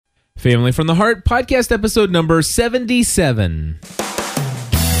Family from the Heart, podcast episode number 77.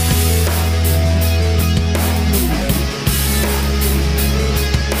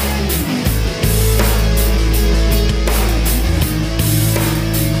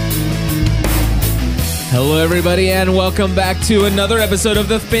 Hello, everybody, and welcome back to another episode of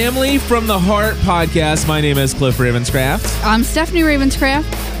the Family from the Heart podcast. My name is Cliff Ravenscraft. I'm Stephanie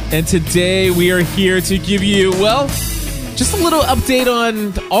Ravenscraft. And today we are here to give you, well, just a little update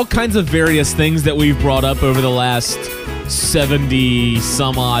on all kinds of various things that we've brought up over the last 70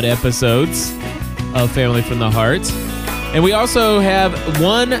 some odd episodes of Family from the Heart. And we also have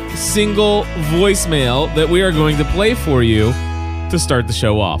one single voicemail that we are going to play for you to start the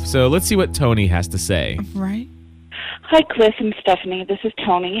show off. So let's see what Tony has to say. Right. Hi, Cliff and Stephanie. This is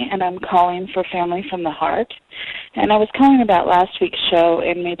Tony, and I'm calling for Family from the Heart. And I was calling about last week's show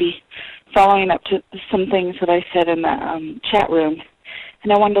and maybe following up to some things that I said in the chat room.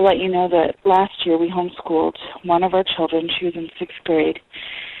 And I wanted to let you know that last year we homeschooled one of our children. She was in 6th grade.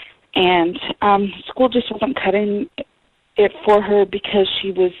 And school just wasn't cutting it for her because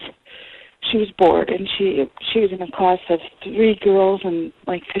she was bored, and she was in a class of 3 girls and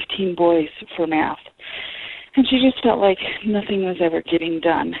like 15 boys for math. And she just felt like nothing was ever getting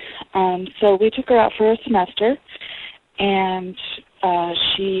done. So we took her out for a semester, and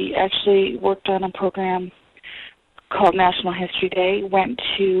she actually worked on a program called National History Day, went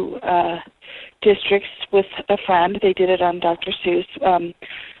to districts with a friend. They did it on Dr. Seuss.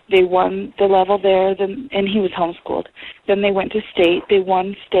 They won the level there, and he was homeschooled. Then they went to state. They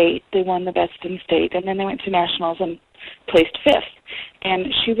won state. They won the best in state. And then they went to nationals and placed 5th. And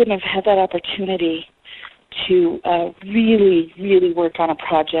she wouldn't have had that opportunity to really, really work on a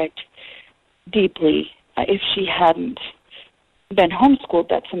project deeply if she hadn't been homeschooled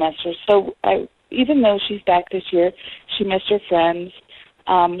that semester. So even though she's back this year, she missed her friends.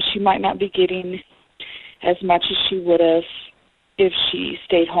 She might not be getting as much as she would have if she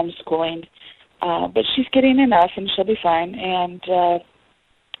stayed homeschooling, but she's getting enough, and she'll be fine. And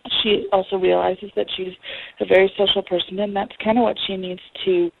she also realizes that she's a very social person, and that's kind of what she needs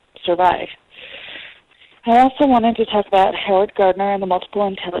to survive. I also wanted to talk about Howard Gardner and the multiple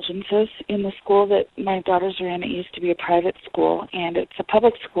intelligences. In the school that my daughters are in, it used to be a private school, and it's a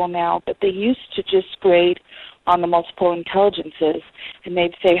public school now, but they used to just grade on the multiple intelligences, and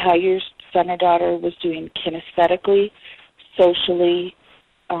they'd say how your son or daughter was doing kinesthetically, socially,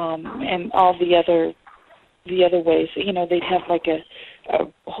 and all the other ways. You know, they'd have like a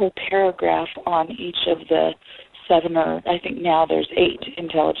whole paragraph on each of the 7, or I think now there's 8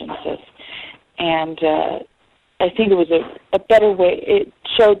 intelligences. And I think it was a better way. It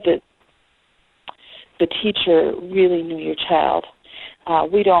showed that the teacher really knew your child.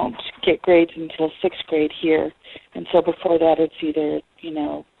 We don't get grades until 6th grade here, and so before that it's either,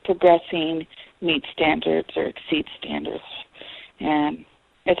 progressing, meet standards, or exceed standards. And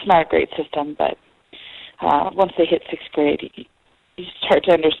it's not a great system, but once they hit 6th grade, you start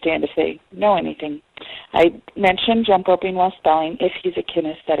to understand if they know anything. I mentioned jump roping while spelling if he's a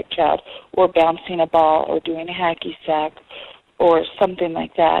kinesthetic child, or bouncing a ball, or doing a hacky sack, or something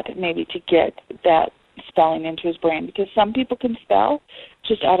like that, maybe to get that spelling into his brain, because some people can spell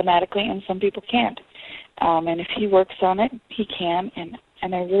just automatically and some people can't. And if he works on it, he can. And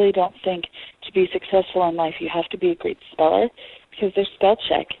I really don't think to be successful in life you have to be a great speller, because there's spell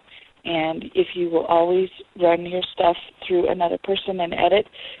check. And if you will always run your stuff through another person and edit,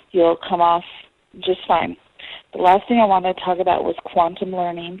 you'll come off just fine. The last thing I wanted to talk about was quantum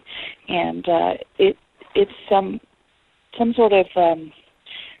learning, and it's some sort of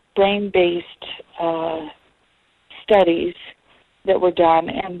brain-based studies that were done,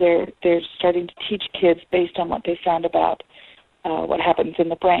 and they're starting to teach kids based on what they found about what happens in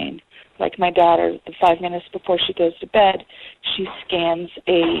the brain. Like my daughter, the 5 minutes before she goes to bed, she scans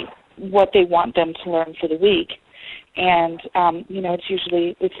what they want them to learn for the week. And,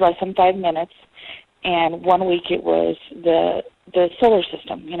 it's less than 5 minutes. And 1 week it was the solar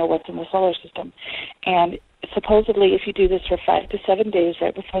system, what's in the solar system. And supposedly if you do this for 5 to 7 days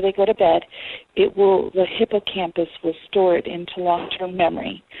right before they go to bed, the hippocampus will store it into long-term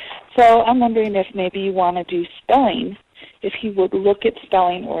memory. So I'm wondering if maybe you want to do spelling. If he would look at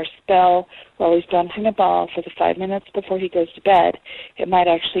spelling or spell while he's bouncing a ball for the 5 minutes before he goes to bed, it might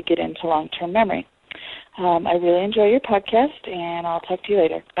actually get into long-term memory. I really enjoy your podcast, and I'll talk to you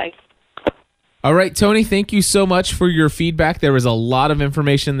later. Bye. All right, Tony, thank you so much for your feedback. There was a lot of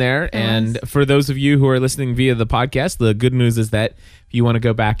information there. And for those of you who are listening via the podcast, the good news is that if you want to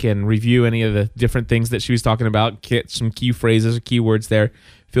go back and review any of the different things that she was talking about, get some key phrases or keywords there,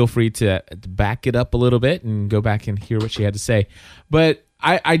 feel free to back it up a little bit and go back and hear what she had to say. But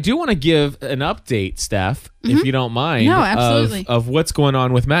I do want to give an update, Steph, if you don't mind. No, absolutely. Of what's going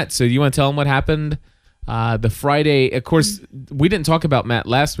on with Matt. So you want to tell him what happened the Friday? Of course, we didn't talk about Matt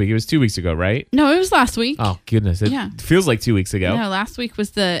last week. It was 2 weeks ago, right? No, it was last week. Oh, goodness. It feels like 2 weeks ago. No, last week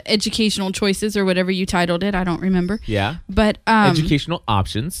was the educational choices or whatever you titled it. I don't remember. Yeah. But educational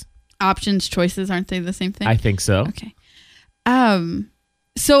options. Options, choices, aren't they the same thing? I think so. Okay.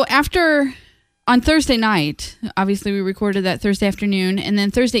 So on Thursday night, obviously we recorded that Thursday afternoon, and then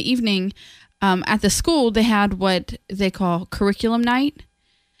Thursday evening at the school, they had what they call curriculum night.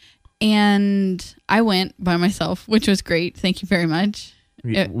 And I went by myself, which was great. Thank you very much.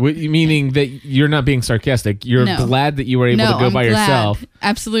 Meaning that you're not being sarcastic. You're glad that you were able to go by yourself.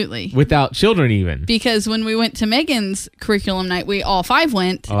 Absolutely. Without children even. Because when we went to Megan's curriculum night, we all 5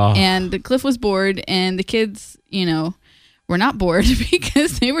 went, and Cliff was bored, and the kids, were not bored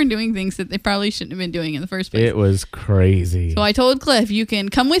because they were doing things that they probably shouldn't have been doing in the first place. It was crazy. So I told Cliff, you can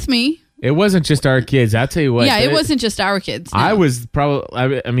come with me. It wasn't just our kids. I'll tell you what. Yeah, it wasn't just our kids. No. I was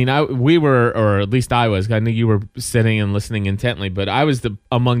probably, we were, or at least I was. I knew you were sitting and listening intently, but I was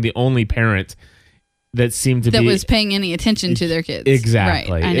among the only parent that seemed to that was paying any attention to their kids.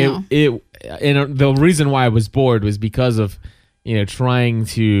 Exactly. Right, I know. And the reason why I was bored was because of, trying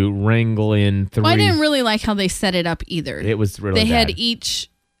to wrangle in 3. Well, I didn't really like how they set it up either. It was really They bad. had each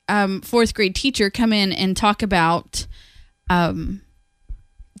 4th grade teacher come in and talk about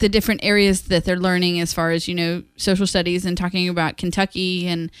the different areas that they're learning as far as, social studies, and talking about Kentucky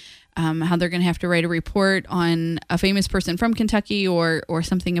and how they're going to have to write a report on a famous person from Kentucky or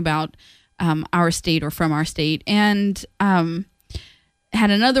something about our state or from our state. And had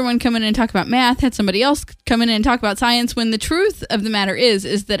another one come in and talk about math, had somebody else come in and talk about science, when the truth of the matter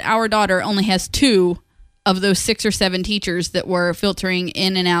is that our daughter only has 2 of those 6 or 7 teachers that were filtering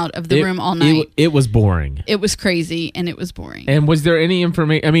in and out of the room all night. It was boring. It was crazy, and it was boring. And was there any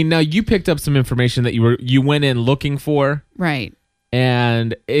information? I mean, now you picked up some information that you went in looking for. Right.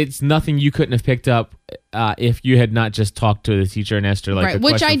 And it's nothing you couldn't have picked up if you had not just talked to the teacher and asked her a question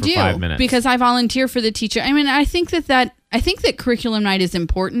which I for do 5 minutes. Because I volunteer for the teacher. I mean, I think that curriculum night is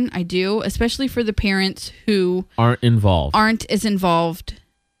important. I do, especially for the parents who aren't as involved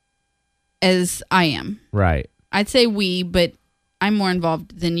as I am. Right. I'd say we, but I'm more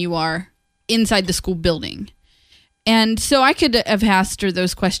involved than you are inside the school building. And so I could have asked her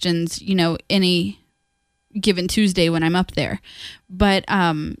those questions, any given Tuesday when I'm up there. But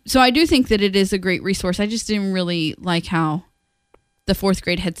so I do think that it is a great resource. I just didn't really like how the 4th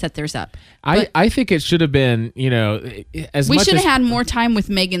grade had set theirs up. I think it should have been, as we much should have as, had more time with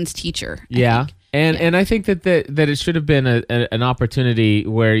Megan's teacher. Yeah. And I think that it should have been an opportunity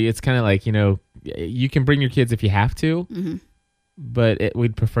where it's kind of like, you can bring your kids if you have to, but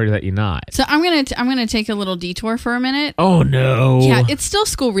we'd prefer that you not. So I'm gonna take a little detour for a minute. Oh no! Yeah, it's still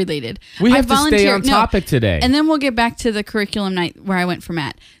school related. We have to stay on topic today, and then we'll get back to the curriculum night where I went for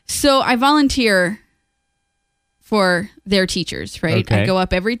Matt. So I volunteer for their teachers, right? Okay. I go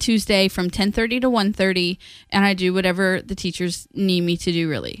up every Tuesday from 10:30 to 1:30, and I do whatever the teachers need me to do.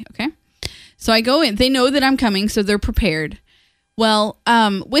 Really, okay. So I go in. They know that I'm coming, so they're prepared. Well,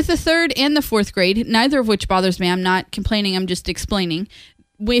 with the 3rd and the 4th grade, neither of which bothers me. I'm not complaining. I'm just explaining.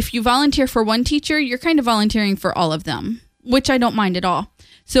 If you volunteer for one teacher, you're kind of volunteering for all of them, which I don't mind at all.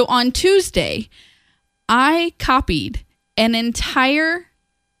 So on Tuesday, I copied an entire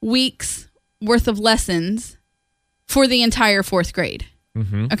week's worth of lessons for the entire 4th grade.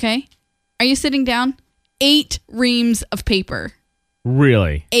 Mm-hmm. Okay? Are you sitting down? 8 reams of paper.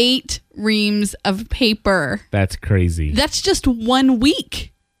 Really? 8 reams of paper. That's crazy. That's just 1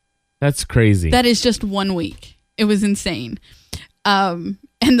 week. That's crazy. That is just 1 week. It was insane. And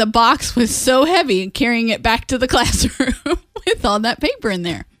the box was so heavy, carrying it back to the classroom with all that paper in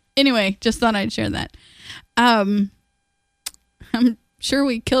there. Anyway, just thought I'd share that. I'm sure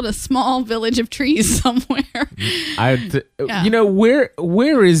we killed a small village of trees somewhere.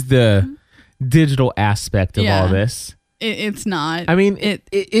 Where is the digital aspect of all this? It's not. I mean,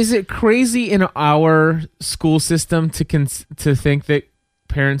 is it crazy in our school system to think that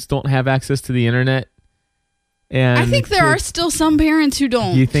parents don't have access to the internet? And I think there are still some parents who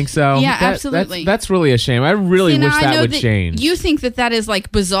don't. You think so? Yeah, absolutely. That's really a shame. I really wish that would change. You think that is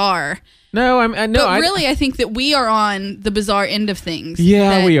like bizarre. No, I think that we are on the bizarre end of things.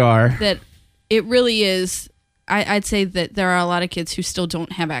 Yeah, we are. That it really is. I'd say that there are a lot of kids who still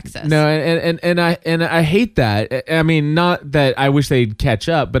don't have access. No, and I hate that. I mean, not that I wish they'd catch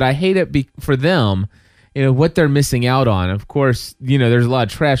up, but I hate it for them. What they're missing out on. Of course, there's a lot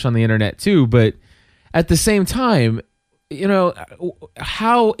of trash on the internet too, but at the same time,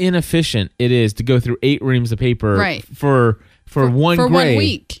 how inefficient it is to go through 8 reams of paper right. for for one grade. 1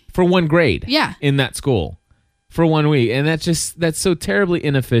 week. For 1 grade. Yeah. In that school. For 1 week. And that's so terribly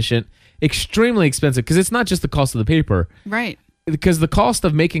inefficient, extremely expensive, because it's not just the cost of the paper. Right. Because the cost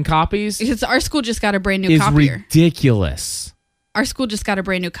of making copies Because our school just got a brand new is copier. ridiculous. Our school just got a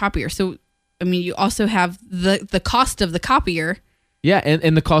brand new copier. So, I mean, you also have the cost of the copier. Yeah,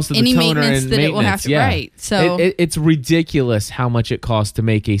 and the cost of Any the toner maintenance and that maintenance. it will have to, yeah. right. So it's ridiculous how much it costs to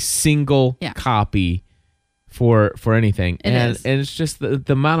make a single Yeah. copy for anything. It and is. and it's just the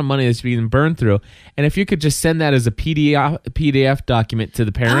amount of money that's being burned through. And if you could just send that as a PDF document to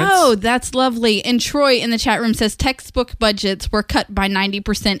the parents. Oh, that's lovely. And Troy in the chat room says textbook budgets were cut by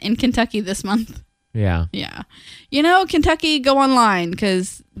 90% in Kentucky this month. Yeah. Yeah. Kentucky, go online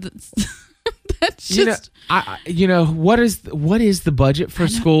because that's just... what is the budget for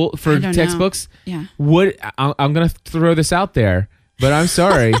school for I don't know. textbooks? Yeah. I'm going to throw this out there, but I'm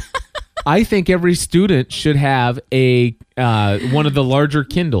sorry. I think every student should have a one of the larger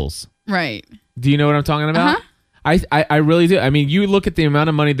Kindles. Right. Do you know what I'm talking about? I really do. I mean, you look at the amount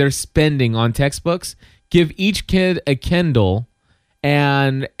of money they're spending on textbooks. Give each kid a Kindle,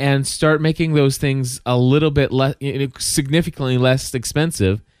 and start making those things a little bit less, significantly less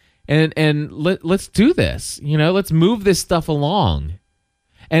expensive, and let's do this. Let's move this stuff along.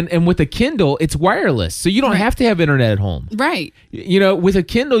 And with a Kindle, it's wireless, so you don't have to have internet at home. Right. With a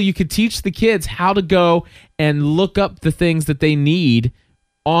Kindle, you could teach the kids how to go and look up the things that they need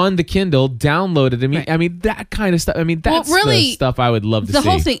on the Kindle, download it. Right. I mean, that kind of stuff. I mean, that's really, the stuff I would love to see. The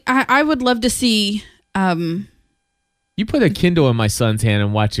whole thing, I would love to see... You put a Kindle in my son's hand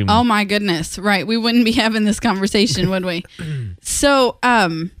and watch him. Oh my goodness. Right. We wouldn't be having this conversation, would we? So,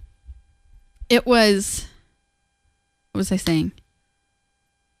 it was... What was I saying?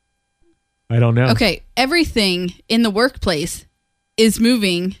 I don't know. Okay, everything in the workplace is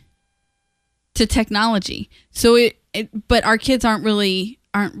moving to technology. So but our kids aren't really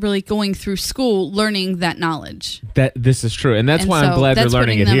going through school learning that knowledge. This is true, and that's why I'm glad they're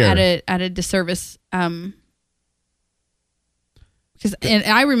learning it here. here. That's putting them at a disservice. Because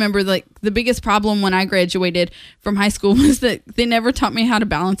I remember the biggest problem when I graduated from high school was that they never taught me how to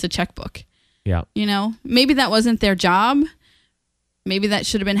balance a checkbook. Yeah. Maybe that wasn't their job. Maybe that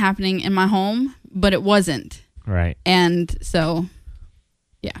should have been happening in my home, but it wasn't. Right. And so,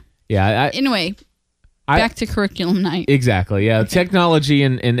 yeah. Yeah. Anyway, back to curriculum night. Exactly. Yeah. Okay. Technology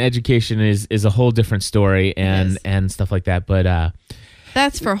and education is a whole different story and stuff like that. But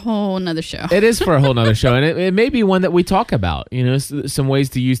that's for a whole nother show. It is for a whole nother show. And it may be one that we talk about, some ways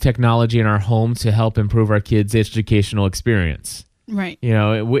to use technology in our home to help improve our kids' educational experience. Right.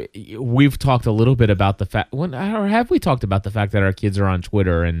 We've talked a little bit about the fact, or have we talked about the fact that our kids are on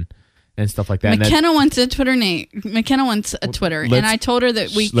Twitter and stuff like that? McKenna wants a Twitter name. McKenna wants a Twitter, and I told her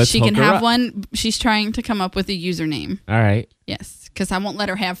that she can have one. She's trying to come up with a username. All right. Yes, because I won't let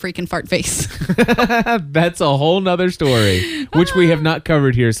her have freaking fart face. That's a whole nother story, which we have not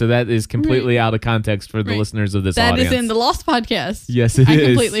covered here, so that is completely out of context for the listeners of this audience. That is in the Lost podcast. Yes, it is. I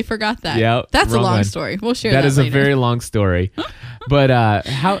completely forgot that. Yeah, that's a long story. We'll share that is later. A very long story. But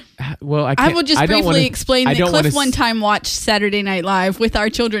I will just briefly explain that Cliff one time watched Saturday Night Live with our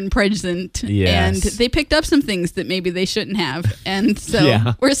children present, and they picked up some things that maybe they shouldn't have, and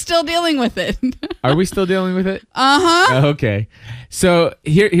so we're still dealing with it. Are we still dealing with it? Uh-huh. Okay. So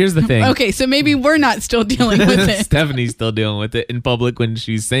here's the thing. Okay, so maybe we're not still dealing with it. Stephanie's still dealing with it in public when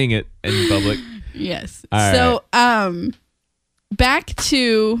she's saying it in public. Yes. All so back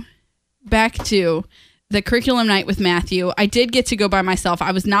to the curriculum night with Matthew. I did get to go by myself.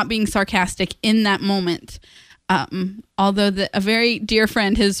 I was not being sarcastic in that moment. Although a very dear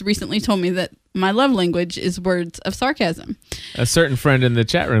friend has recently told me that my love language is words of sarcasm. A certain friend in the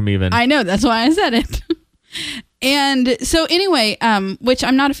chat room even. I know, that's why I said it. And so anyway, which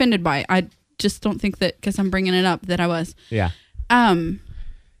I'm not offended by. I just don't think that because I'm bringing it up that I was. Yeah.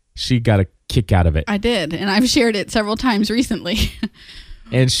 She got a kick out of it. I did, and I've shared it several times recently.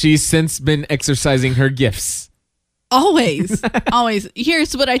 And she's since been exercising her gifts. Always. Always.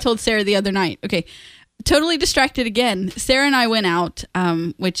 Here's what I told Sarah the other night. Okay. Totally distracted again. Sarah and I went out,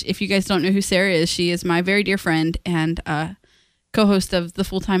 which if you guys don't know who Sarah is, she is my very dear friend and co-host of The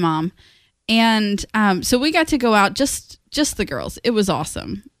Full-Time Mom. And so we got to go out, just the girls. It was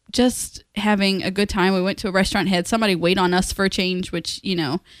awesome. Just having a good time. We went to a restaurant, had somebody wait on us for a change, which,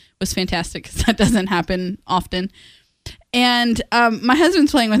 was fantastic because that doesn't happen often. And my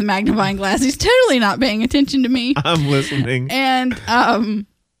husband's playing with a magnifying glass. He's totally not paying attention to me. I'm listening. And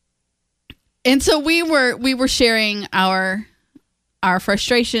so we were sharing our our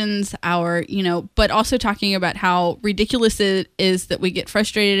frustrations, but also talking about how ridiculous it is that we get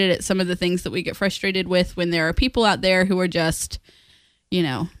frustrated at some of the things that we get frustrated with when there are people out there who are just,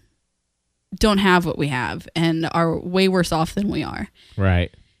 don't have what we have and are way worse off than we are.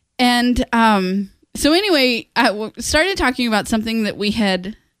 Right. And so anyway, I started talking about something that we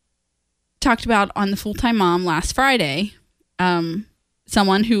had talked about on the Full-Time Mom last Friday.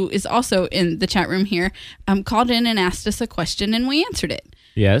 Someone who is also in the chat room here called in and asked us a question, and we answered it.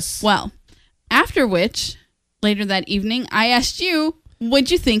 Yes. Well, after which, later that evening, I asked you, what'd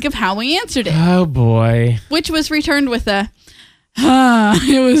you think of how we answered it? Oh, boy. Which was returned with it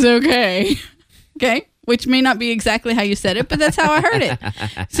was okay. Okay? Which may not be exactly how you said it, but that's how I heard it.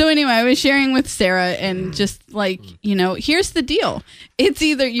 So anyway, I was sharing with Sarah and just here's the deal. It's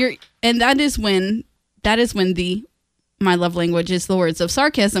either that is when the my love language is the words of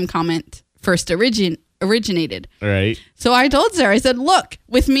sarcasm comment first originated. Right. So I told Sarah, I said, look,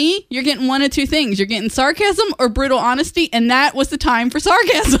 with me, you're getting one of two things. You're getting sarcasm or brutal honesty, and that was the time for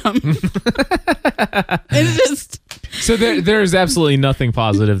sarcasm. It's just... So there's absolutely nothing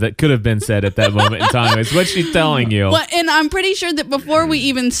positive that could have been said at that moment in time. It's what she's telling you. Well, and I'm pretty sure that before we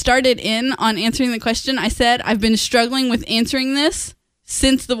even started in on answering the question, I said, I've been struggling with answering this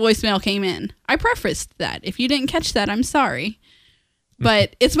since the voicemail came in. I prefaced that. If you didn't catch that, I'm sorry.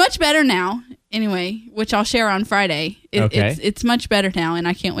 But it's much better now, anyway, which I'll share on Friday. Okay. It's much better now, and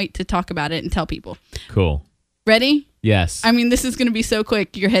I can't wait to talk about it and tell people. Cool. Ready? Yes. I mean, this is going to be so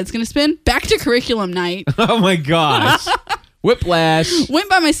quick. Your head's going to spin. Back to curriculum night. Oh, my gosh. Whiplash. Went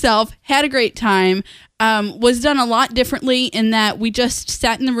by myself, had a great time. Was done a lot differently in that we just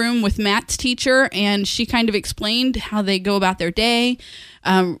sat in the room with Matt's teacher, and she kind of explained how they go about their day,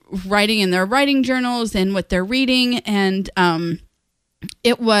 writing in their writing journals and what they're reading, and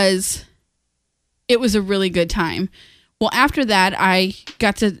it was a really good time. Well, after that, I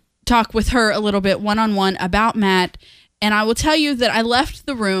got to talk with her a little bit one-on-one about Matt, and I will tell you that I left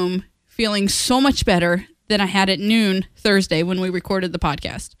the room feeling so much better than I had at noon Thursday when we recorded the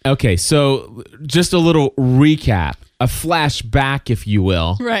podcast. Okay, so just a little recap, a flashback, if you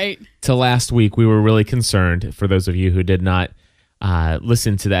will. Right. To last week, we were really concerned, for those of you who did not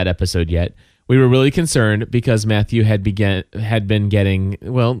listen to that episode yet, we were really concerned because Matthew had been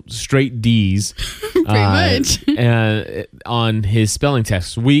getting, straight D's Pretty much. On his spelling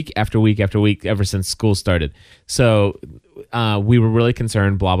tests week after week after week ever since school started. So we were really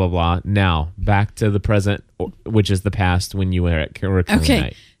concerned, blah, blah, blah. Now, back to the present, which is the past when you were at curriculum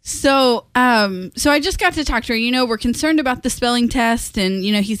night. So I just got to talk to her. We're concerned about the spelling test, and,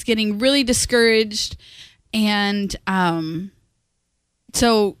 he's getting really discouraged. And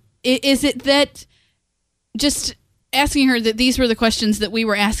so is it that, just asking her that these were the questions that we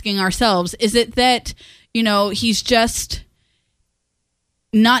were asking ourselves, is it that, he's just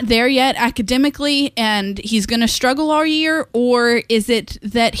not there yet academically and he's going to struggle all year, or is it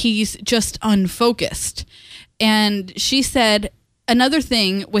that he's just unfocused? And she said another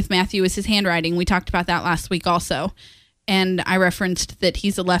thing with Matthew is his handwriting. We talked about that last week also. And I referenced that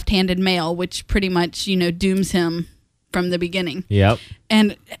he's a left-handed male, which pretty much, dooms him from the beginning. Yep.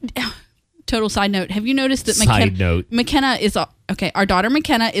 And total side note, have you noticed that McKenna is, our daughter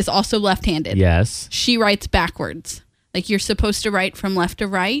McKenna is also left-handed. Yes. She writes backwards. Like, you're supposed to write from left to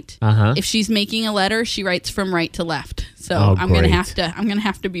right. Uh-huh. If she's making a letter, she writes from right to left. So I'm great. gonna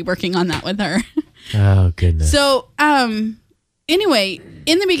have to be working on that with her. Oh, goodness. So anyway,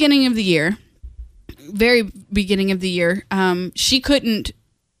 in the beginning of the year, very beginning of the year, the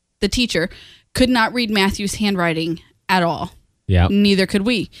teacher could not read Matthew's handwriting at all. Yeah. Neither could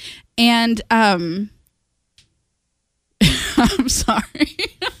we. And I'm sorry.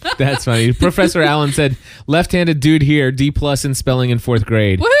 That's funny. Professor Allen said, left-handed dude here, D+ in spelling in 4th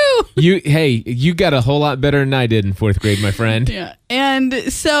grade. Woo! You got a whole lot better than I did in 4th grade, my friend. Yeah. And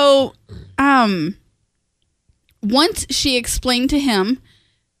so once she explained to him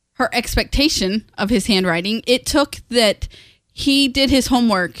her expectation of his handwriting, it took that he did his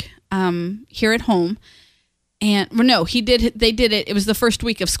homework here at home. And they did it. It was the first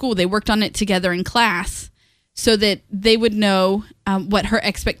week of school. They worked on it together in class so that they would know what her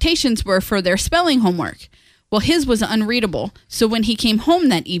expectations were for their spelling homework. Well, his was unreadable. So when he came home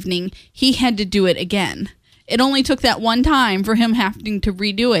that evening, he had to do it again. It only took that one time for him having to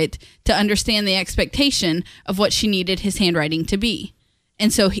redo it to understand the expectation of what she needed his handwriting to be.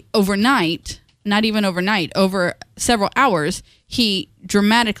 And so overnight, not even overnight, over several hours, he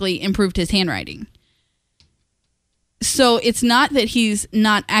dramatically improved his handwriting. So it's not that he's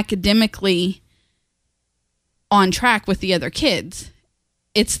not academically on track with the other kids.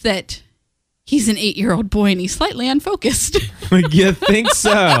 It's that He's an 8-year-old boy and he's slightly unfocused. You think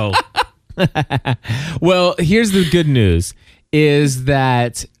so? Well, here's the good news is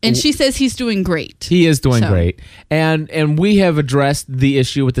that And she says he's doing great. he is doing So- great. And we have addressed the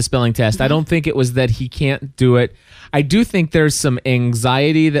issue with the spelling test. I don't think it was that he can't do it. I do think there's some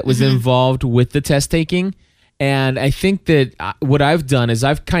anxiety that was involved with the test taking. And I think that what I've done is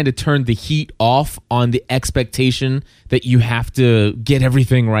I've kind of turned the heat off on the expectation that you have to get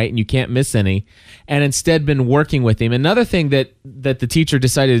everything right and you can't miss any, and instead been working with him. Another thing that the teacher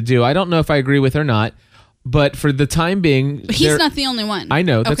decided to do, I don't know if I agree with or not, but for the time being... But he's not the only one. I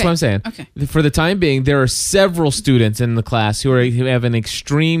know, that's Okay. what I'm saying. Okay. For the time being, there are several students in the class who have an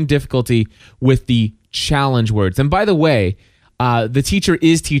extreme difficulty with the challenge words. And by the way... the teacher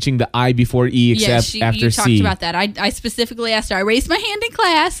is teaching the I before E except after you C. talked about that. I specifically asked her. I raised my hand in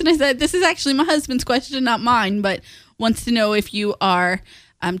class and I said, this is actually my husband's question, not mine, but wants to know if you are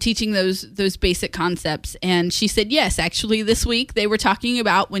teaching those basic concepts. And she said, yes, actually this week they were talking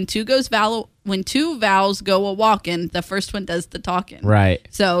about when two vowels go a walking, the first one does the talking. Right.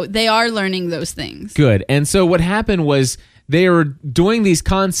 So they are learning those things. Good. And so what happened was they were doing these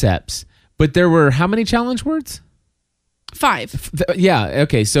concepts, but there were how many challenge words? 5. Yeah.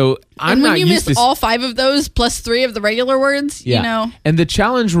 Okay. So I'm And when not you used miss to all 5 of those plus 3 of the regular words, you know. And the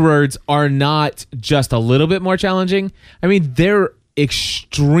challenge words are not just a little bit more challenging. I mean, they're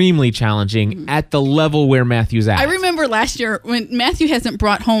extremely challenging at the level where Matthew's at. I remember last year when Matthew hasn't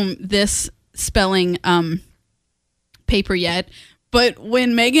brought home this spelling paper yet, but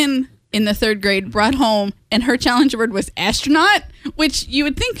when Megan in the 3rd grade brought home and her challenge word was astronaut, which you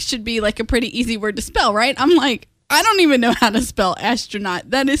would think should be like a pretty easy word to spell, right? I'm like, I don't even know how to spell astronaut.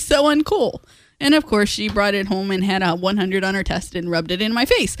 That is so uncool. And of course, she brought it home and had a 100 on her test and rubbed it in my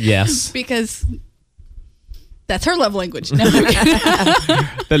face. Yes. Because that's her love language. No,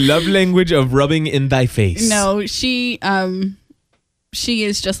 The love language of rubbing in thy face. no, she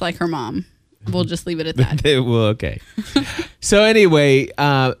is just like her mom. We'll just leave it at that. Well, okay. So anyway,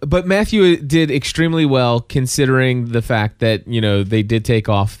 but Matthew did extremely well considering the fact that, they did take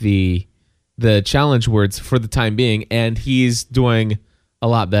off the challenge words for the time being, and he's doing a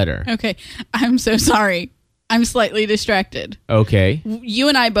lot better. Okay. I'm so sorry. I'm slightly distracted. Okay. You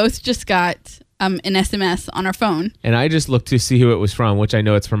and I both just got an SMS on our phone. And I just looked to see who it was from, which I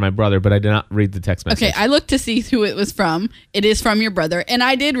know it's from my brother, but I did not read the text message. Okay, I looked to see who it was from. It is from your brother, and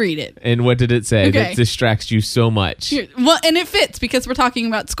I did read it. And what did it say Okay. that distracts you so much? Here- Well, and it fits because we're talking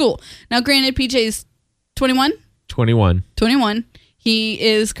about school. Now, granted, PJ's 21. 21. 21. He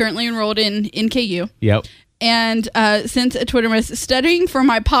is currently enrolled in KU. Yep. And sent a Twitter message studying for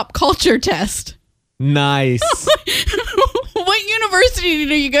my pop culture test. Nice. What university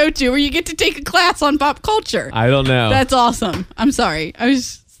do you go to where you get to take a class on pop culture? I don't know. That's awesome. I'm sorry. I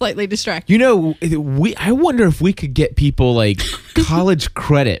was slightly distracted. I wonder if we could get people like college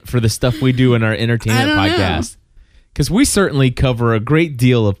credit for the stuff we do in our entertainment I don't know. podcast. Because we certainly cover a great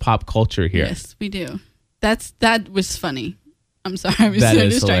deal of pop culture here. Yes, we do. That was funny. I'm sorry. I was That so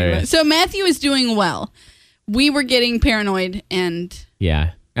is distracted. hilarious. So Matthew is doing well. We were getting paranoid and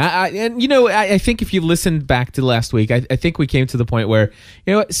Yeah. I think if you listened back to last week, I think we came to the point where,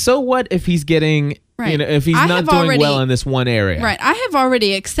 so what if he's getting, Right. if he's I not have doing already- well in this one area. right. I have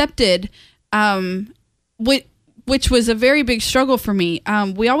already accepted which was a very big struggle for me.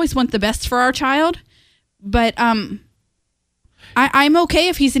 We always want the best for our child, but I'm okay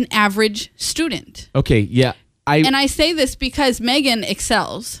if he's an average student. Okay. Yeah. And I say this because Megan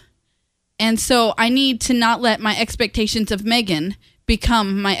excels. And so I need to not let my expectations of Megan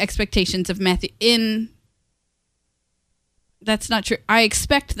become my expectations of Matthew. That's not true. I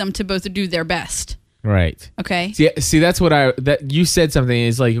expect them to both do their best. Right. Okay? See, that's what that you said something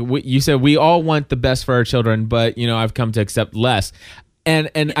is like you said we all want the best for our children, but I've come to accept less. And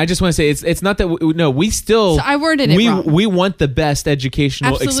I just want to say it's not that we still So I worded it wrong. We want the best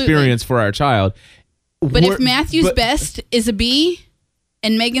educational Absolutely. experience for our child. But if Matthew's best is a B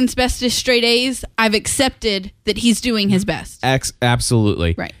and Megan's best is straight A's, I've accepted that he's doing his best.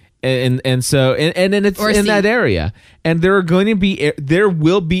 Absolutely. Right. And so it's Or in C. that area, and there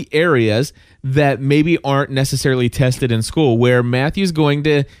will be areas that maybe aren't necessarily tested in school where Matthew's going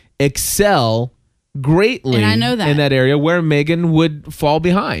to excel greatly, And I know that. in that area where Megan would fall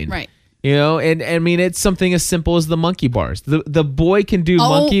behind. Right. And I mean it's something as simple as the monkey bars. The boy can do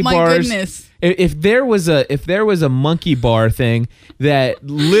monkey my bars. goodness. If there was a monkey bar thing that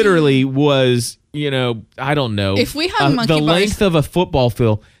literally was, I don't know, If we hung monkey the bars- length of a football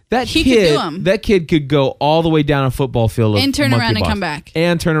field, He could do 'em. that kid could go all the way down a football field of And turn monkey around and bars. come back.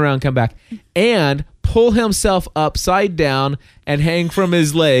 And turn around and come back. And pull himself upside down and hang from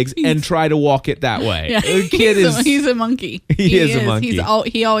his legs and try to walk it that way. Yeah, The kid he's a monkey. He is a monkey.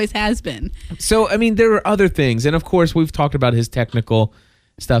 He always has been. So, I mean, there are other things. And, of course, we've talked about his technical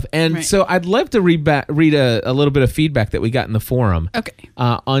stuff. And Right. so I'd love to read a little bit of feedback that we got in the forum. Okay.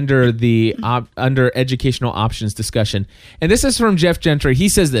 Under the under educational options discussion. And this is from Jeff Gentry. He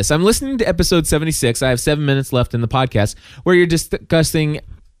says this: I'm listening to episode 76. I have 7 minutes left in the podcast where you're discussing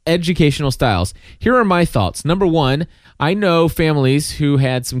educational styles. Here are my thoughts. Number one, I know families who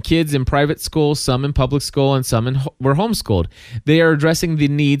had some kids in private school, some in public school, and some were homeschooled. They are addressing the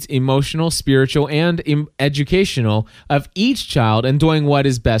needs, emotional, spiritual, and educational of each child and doing what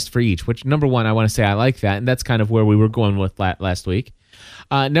is best for each, which, number one, I want to say I like that. And that's kind of where we were going with last week.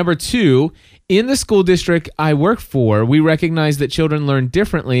 Number two, in the school district I work for, we recognize that children learn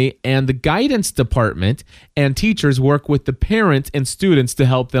differently, and the guidance department and teachers work with the parents and students to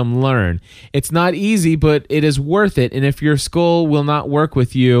help them learn. It's not easy, but it is worth it. And if your school will not work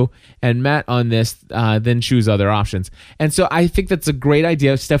with you and Matt on this, then choose other options. And so I think that's a great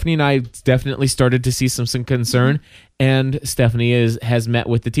idea. Stephanie and I definitely started to see some concern. And Stephanie has met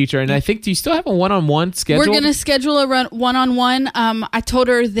with the teacher. And I think, do you still have a one-on-one schedule? We're going to schedule a one-on-one. I told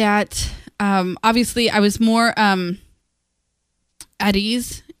her that obviously I was more at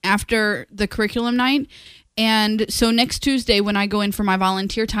ease after the curriculum night. And so next Tuesday when I go in for my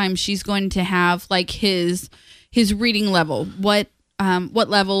volunteer time, she's going to have like his reading level. What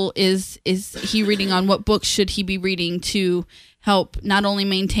level is he reading on? What books should he be reading to help not only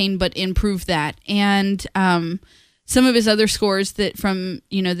maintain but improve that? And some of his other scores that from,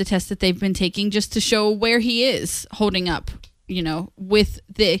 the tests that they've been taking, just to show where he is holding up, with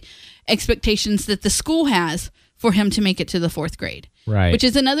the expectations that the school has for him to make it to the 4th grade. Right. Which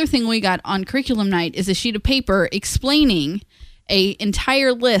is another thing we got on curriculum night, is a sheet of paper explaining a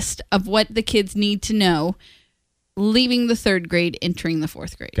entire list of what the kids need to know leaving the 3rd grade, entering the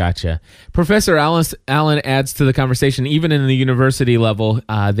 4th grade. Gotcha. Professor Allen adds to the conversation, even in the university level,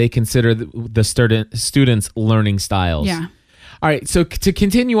 they consider the students' learning styles. Yeah. All right, so to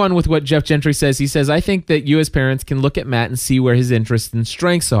continue on with what Jeff Gentry says, he says, I think that you as parents can look at Matt and see where his interests and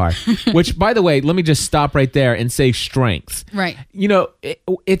strengths are, which, by the way, let me just stop right there and say strengths. Right.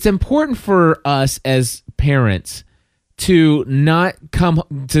 It's important for us as parents to not come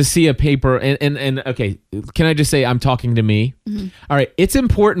to see a paper and okay, can I just say I'm talking to me? Mm-hmm. All right, it's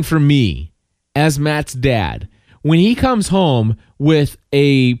important for me as Matt's dad when he comes home with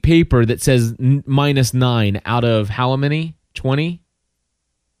a paper that says -9 out of how many? 20?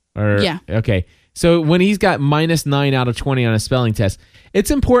 Yeah. Okay. So when he's got -9 out of 20 on a spelling test,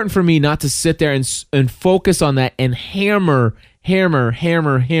 it's important for me not to sit there and focus on that and hammer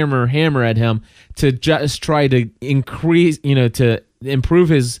at him to just try to increase, to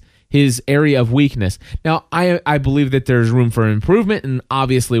improve his area of weakness. Now, I believe that there's room for improvement, and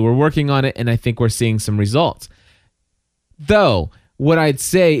obviously we're working on it, and I think we're seeing some results. Though, what I'd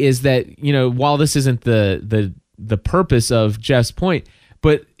say is that, while this isn't the purpose of Jeff's point,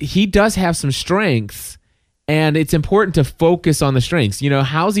 but he does have some strengths, and it's important to focus on the strengths.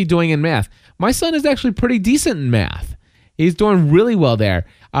 How's he doing in math? My son is actually pretty decent in math. He's doing really well there.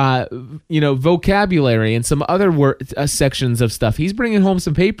 Vocabulary and some other sections of stuff. He's bringing home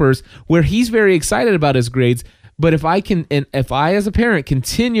some papers where he's very excited about his grades. But if I as a parent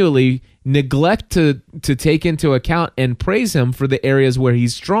continually neglect to take into account and praise him for the areas where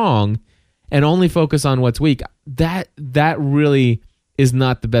he's strong and only focus on what's weak, that really is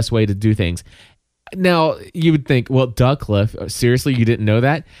not the best way to do things. Now, you would think, well, Cliff, seriously, you didn't know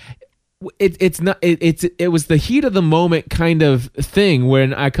that? It was the heat of the moment kind of thing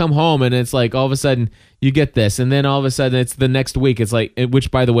when I come home and it's like all of a sudden you get this, and then all of a sudden it's the next week. It's like,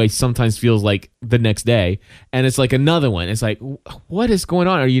 which by the way sometimes feels like the next day, and it's like another one. It's like, what is going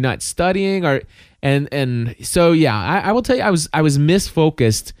on? Are you not studying? And so yeah, I will tell you, I was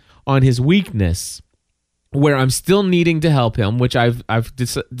misfocused on his weakness, where I'm still needing to help him, which I've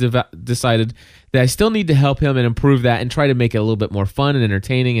decided that I still need to help him and improve that and try to make it a little bit more fun and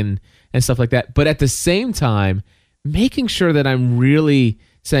entertaining and stuff like that. But at the same time, making sure that I'm really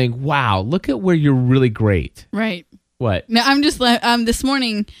saying, wow, look at where you're really great. Right. What? No, I'm just, this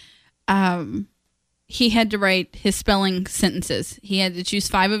morning, he had to write his spelling sentences. He had to choose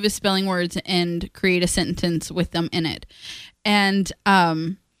 5 of his spelling words and create a sentence with them in it. And,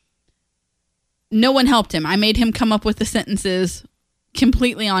 no one helped him. I made him come up with the sentences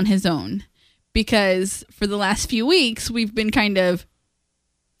completely on his own, because for the last few weeks, we've been kind of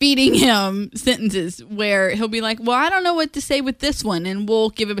feeding him sentences where he'll be like, well, I don't know what to say with this one. And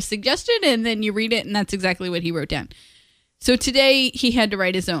we'll give him a suggestion, and then you read it, and that's exactly what he wrote down. So today he had to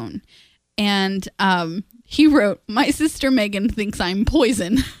write his own. And he wrote, "My sister Megan thinks I'm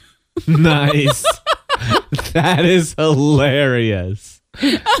poison." Nice. That is hilarious.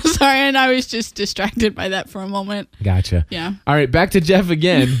 I'm sorry, and I was just distracted by that for a moment. Gotcha. Yeah. All right, back to Jeff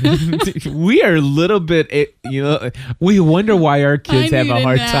again. We are a little bit, we wonder why our kids I have need a a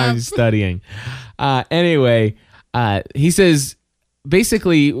hard nap. time studying. Anyway, he says,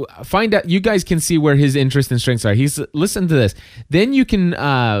 basically, find out, you guys can see where his interests and strengths are. Listen to this. Then you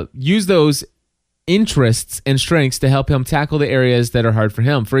can use those interests and strengths to help him tackle the areas that are hard for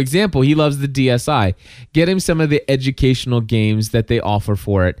him. For example, he loves the DSI. Get him some of the educational games that they offer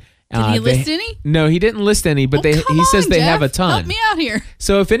for it. Did he list any? No, he didn't list any, but Come he says on, they Jeff. have a ton. Help me out here.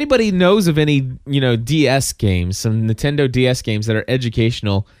 So if anybody knows of any, DS games, some Nintendo DS games that are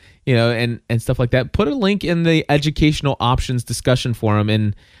educational, and stuff like that, put a link in the educational options discussion forum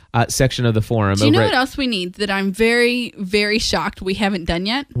in section of the forum. Do you know what else we need that I'm very, very shocked we haven't done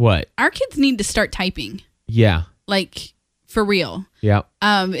yet? What? Our kids need to start typing. Yeah. Like, for real. Yeah.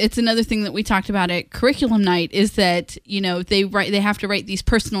 It's another thing that we talked about at curriculum night is that, they have to write these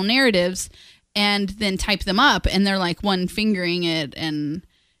personal narratives and then type them up, and they're like one fingering it, and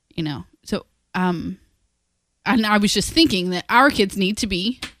so and I was just thinking that our kids need to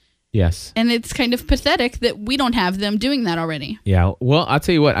be. Yes. And it's kind of pathetic that we don't have them doing that already. Yeah. Well, I'll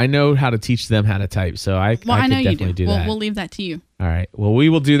tell you what, I know how to teach them how to type, so I Well, I could know you definitely do. do that. We'll leave that to you. All right. Well, we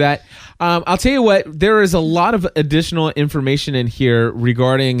will do that. I'll tell you what, there is a lot of additional information in here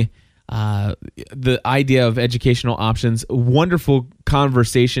regarding the idea of educational options. Wonderful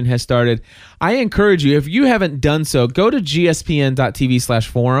conversation has started. I encourage you, if you haven't done so, go to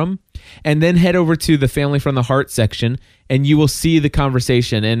gspn.tv/forum and then head over to the Family from the Heart section, and you will see the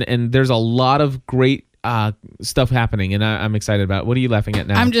conversation. And there's a lot of great stuff happening, and I'm excited about it. What are you laughing at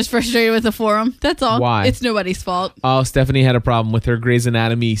now? I'm just frustrated with the forum. That's all. Why? It's nobody's fault. Oh, Stephanie had a problem with her Grey's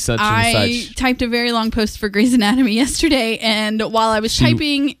Anatomy such and I such. typed a very long post for Grey's Anatomy yesterday, and while I was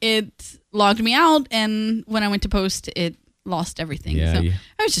typing, it logged me out, and when I went to post, it lost everything. Yeah, so yeah.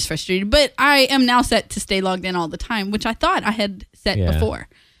 I was just frustrated, but I am now set to stay logged in all the time, which I thought I had set Yeah. before.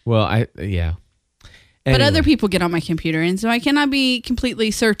 Well, yeah. But Anyway. other people get on my computer, and so I cannot be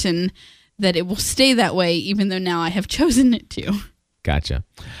completely certain that it will stay that way, even though now I have chosen it to. Gotcha.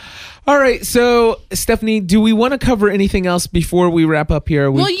 All right. So, Stephanie, do we want to cover anything else before we wrap up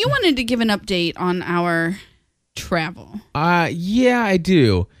here? Well, you wanted to give an update on our travel. Yeah, I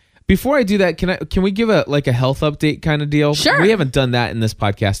do. Before I do that, can we give a health update kind of deal? Sure. We haven't done that in this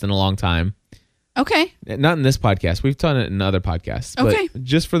podcast in a long time. Okay. Not in this podcast. We've done it in other podcasts. Okay. But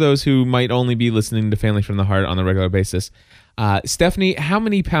just for those who might only be listening to Family from the Heart on a regular basis, Stephanie, how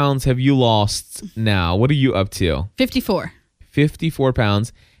many pounds have you lost now? What are you up to? 54. 54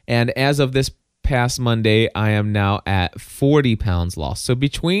 pounds. And as of this past Monday, I am now at 40 pounds lost. So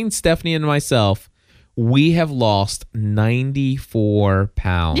between Stephanie and myself, we have lost 94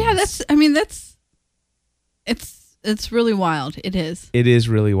 pounds. Yeah, it's really wild. It is. It is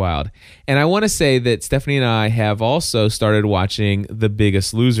really wild. And I want to say that Stephanie and I have also started watching The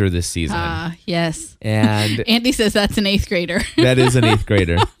Biggest Loser this season. Yes. And Andy says that's an 8th grader. that is an 8th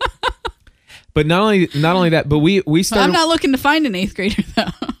grader. But not only that, but we started I'm not looking to find an 8th grader,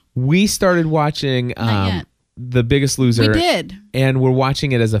 though. we started watching Not yet. The Biggest Loser. We did. And we're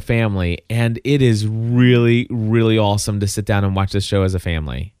watching it as a family, and it is really, really awesome to sit down and watch this show as a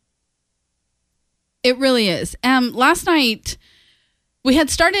family. It really is. Last night we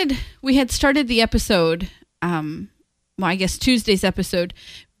had started the episode, I guess Tuesday's episode,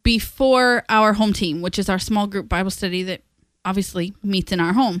 before our home team, which is our small group Bible study that obviously meets in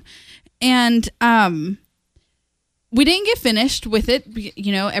our home. And we didn't get finished with it.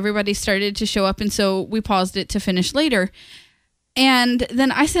 Everybody started to show up, and so we paused it to finish later. And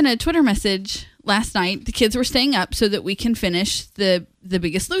then I sent a Twitter message last night. The kids were staying up so that we can finish the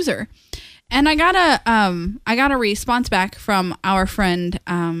Biggest Loser. And I got a response back from our friend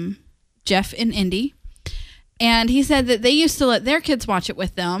Jeff in Indy, and he said that they used to let their kids watch it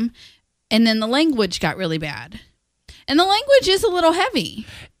with them, and then the language got really bad, and the language is a little heavy.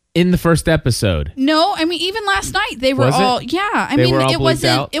 In the first episode. No, I mean even last night they were Was it? all yeah. I They mean were all it bleeped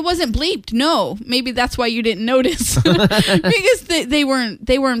out? wasn't bleeped. No, maybe that's why you didn't notice because they weren't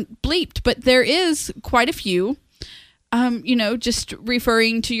bleeped. But there is quite a few. Just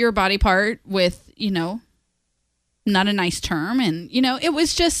referring to your body part with, not a nice term. And,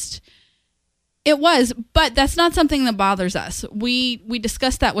 it was, but that's not something that bothers us. We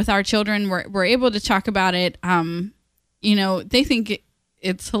discussed that with our children. We're able to talk about it. They think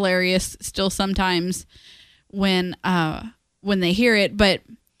it's hilarious still sometimes when they hear it, but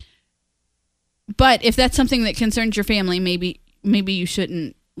if that's something that concerns your family, maybe you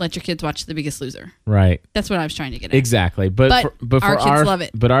shouldn't let your kids watch The Biggest Loser. Right. That's what I was trying to get at. Exactly. But for our kids love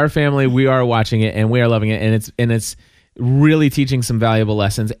it. But our family, we are watching it and we are loving it, and it's really teaching some valuable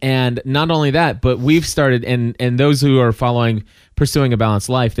lessons. And not only that, but we've started, and those who are Pursuing a Balanced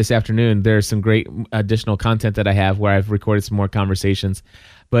Life this afternoon, there's some great additional content that I have where I've recorded some more conversations.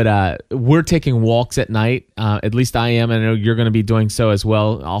 But we're taking walks at night. At least I am. And I know you're going to be doing so as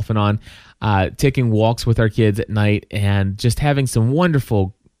well, off and on. Taking walks with our kids at night and just having some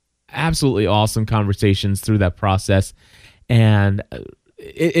wonderful, absolutely awesome conversations through that process. And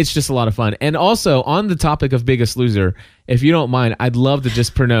it's just a lot of fun. And also, on the topic of Biggest Loser, if you don't mind, I'd love to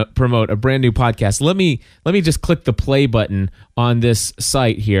just promote a brand new podcast. Let me just click the play button on this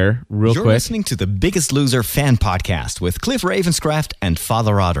site here real quick. You're listening to the Biggest Loser fan podcast with Cliff Ravenscraft and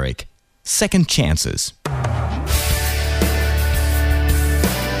Father Roderick. Second Chances.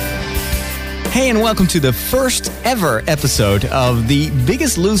 Hey, and welcome to the first ever episode of the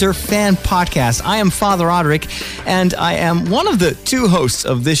Biggest Loser fan podcast. I am Father Roderick, and I am one of the two hosts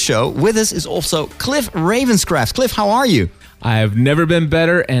of this show. With us is also Cliff Ravenscraft. Cliff, how are you? I have never been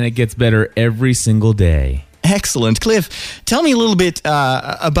better, and it gets better every single day. Excellent. Cliff, tell me a little bit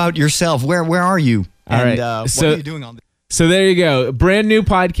about yourself. Where are you? All right. What are you doing on this? So there you go. Brand new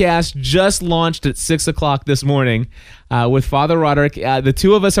podcast just launched at 6 o'clock this morning with Father Roderick. The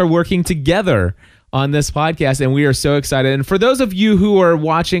two of us are working together on this podcast, and we are so excited. And for those of you who are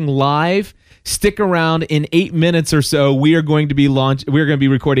watching live, stick around. In 8 minutes or so, we are going to be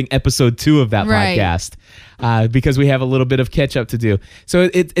recording episode 2 of that podcast because we have a little bit of catch up to do. So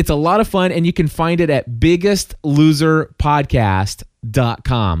it's a lot of fun, and you can find it at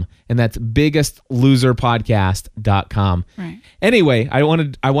biggestloserpodcast.com, and that's biggestloserpodcast.com. Right. Anyway, I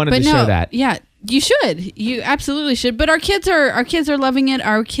wanted to share that. Yeah, you should. You absolutely should. But our kids are loving it.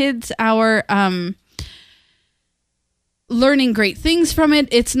 Our kids are learning great things from it.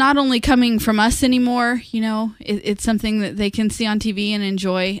 It's not only coming from us anymore. You know, it's something that they can see on TV and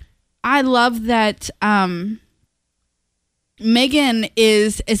enjoy. I love that Megan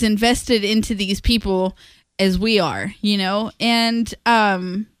is as invested into these people as we are, you know, and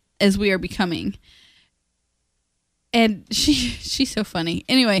as we are becoming. And she's so funny.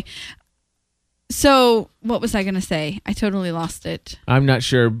 Anyway, so what was I going to say? I totally lost it. I'm not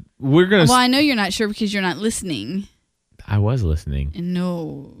sure. Well, I know you're not sure because you're not listening. I was listening.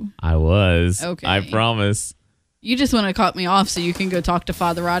 No. I was. Okay. I promise. You just want to cut me off so you can go talk to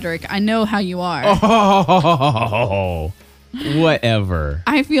Father Roderick. I know how you are. Oh, whatever.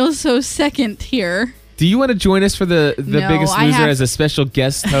 I feel so second here. Do you want to join us for the No, Biggest Loser as a special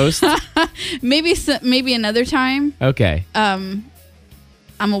guest host? Maybe another time. Okay. I'm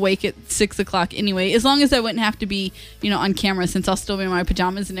awake at 6 o'clock anyway, as long as I wouldn't have to be, on camera, since I'll still be in my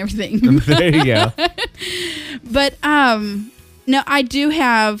pajamas and everything. There you go. But no, I do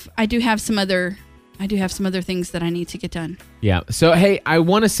have some other things that I need to get done. Yeah. So hey, I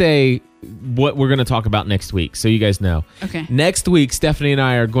want to say what we're going to talk about next week, so you guys know. Okay. Next week, Stephanie and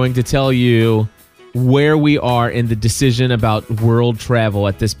I are going to tell you where we are in the decision about world travel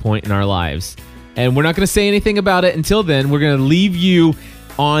at this point in our lives. And we're not going to say anything about it until then. We're going to leave you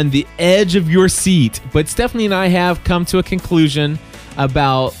on the edge of your seat. But Stephanie and I have come to a conclusion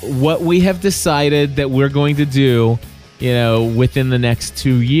about what we have decided that we're going to do, within the next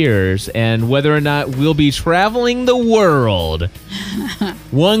 2 years, and whether or not we'll be traveling the world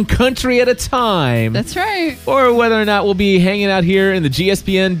one country at a time. That's right. Or whether or not we'll be hanging out here in the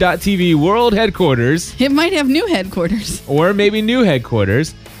GSPN.TV world headquarters. It might have new headquarters. Or maybe new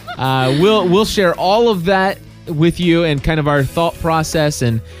headquarters. We'll share all of that with you and kind of our thought process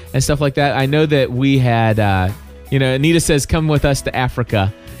and stuff like that. I know that we had, Anita says, come with us to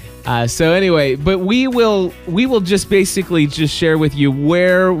Africa. So anyway, but we will just basically just share with you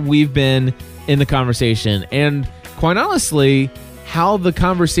where we've been in the conversation, and quite honestly, how the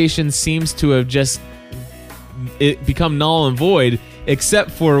conversation seems to have just become null and void, except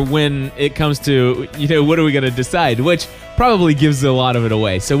for when it comes to, what are we going to decide, which probably gives a lot of it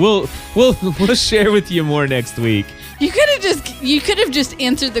away. So we'll share with you more next week. You could have just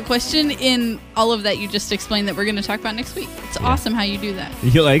answered the question in all of that you just explained that we're going to talk about next week. It's awesome how you do that.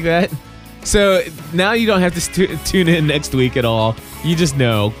 You like that? So now you don't have to tune in next week at all. You just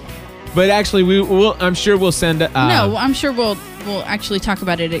know. But actually, I'm sure we'll send. No, I'm sure we'll actually talk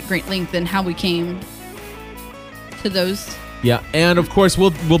about it at great length and how we came to those. Yeah, and of course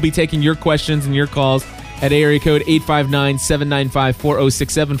we'll be taking your questions and your calls at area code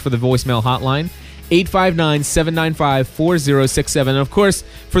 859-795-4067 for the voicemail hotline. 859-795-4067. And of course,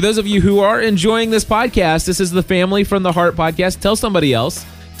 for those of you who are enjoying this podcast, this is the Family from the Heart podcast. Tell somebody else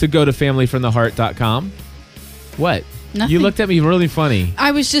to go to familyfromtheheart.com. What? Nothing. You looked at me really funny.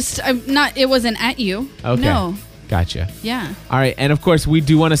 I was just, it wasn't at you. Okay. No. Gotcha. Yeah. All right. And of course, we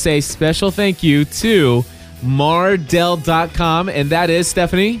do want to say special thank you to Mardel.com. And that is,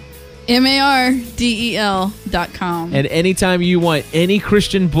 Stephanie? MARDEL.com. And anytime you want any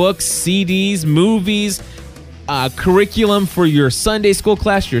Christian books, CDs, movies, curriculum for your Sunday school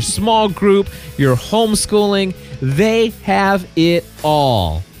class, your small group, your homeschooling, they have it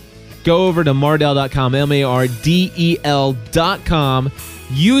all. Go over to Mardel.com, MARDEL.com.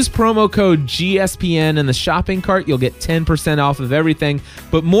 Use promo code GSPN in the shopping cart. You'll get 10% off of everything.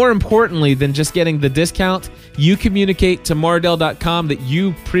 But more importantly than just getting the discount, you communicate to Mardel.com that you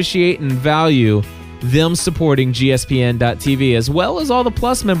appreciate and value them supporting GSPN.TV, as well as all the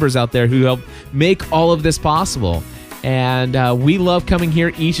Plus members out there who help make all of this possible. And we love coming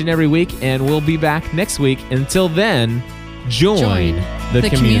here each and every week, and we'll be back next week. Until then, join the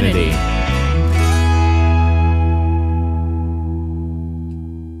community.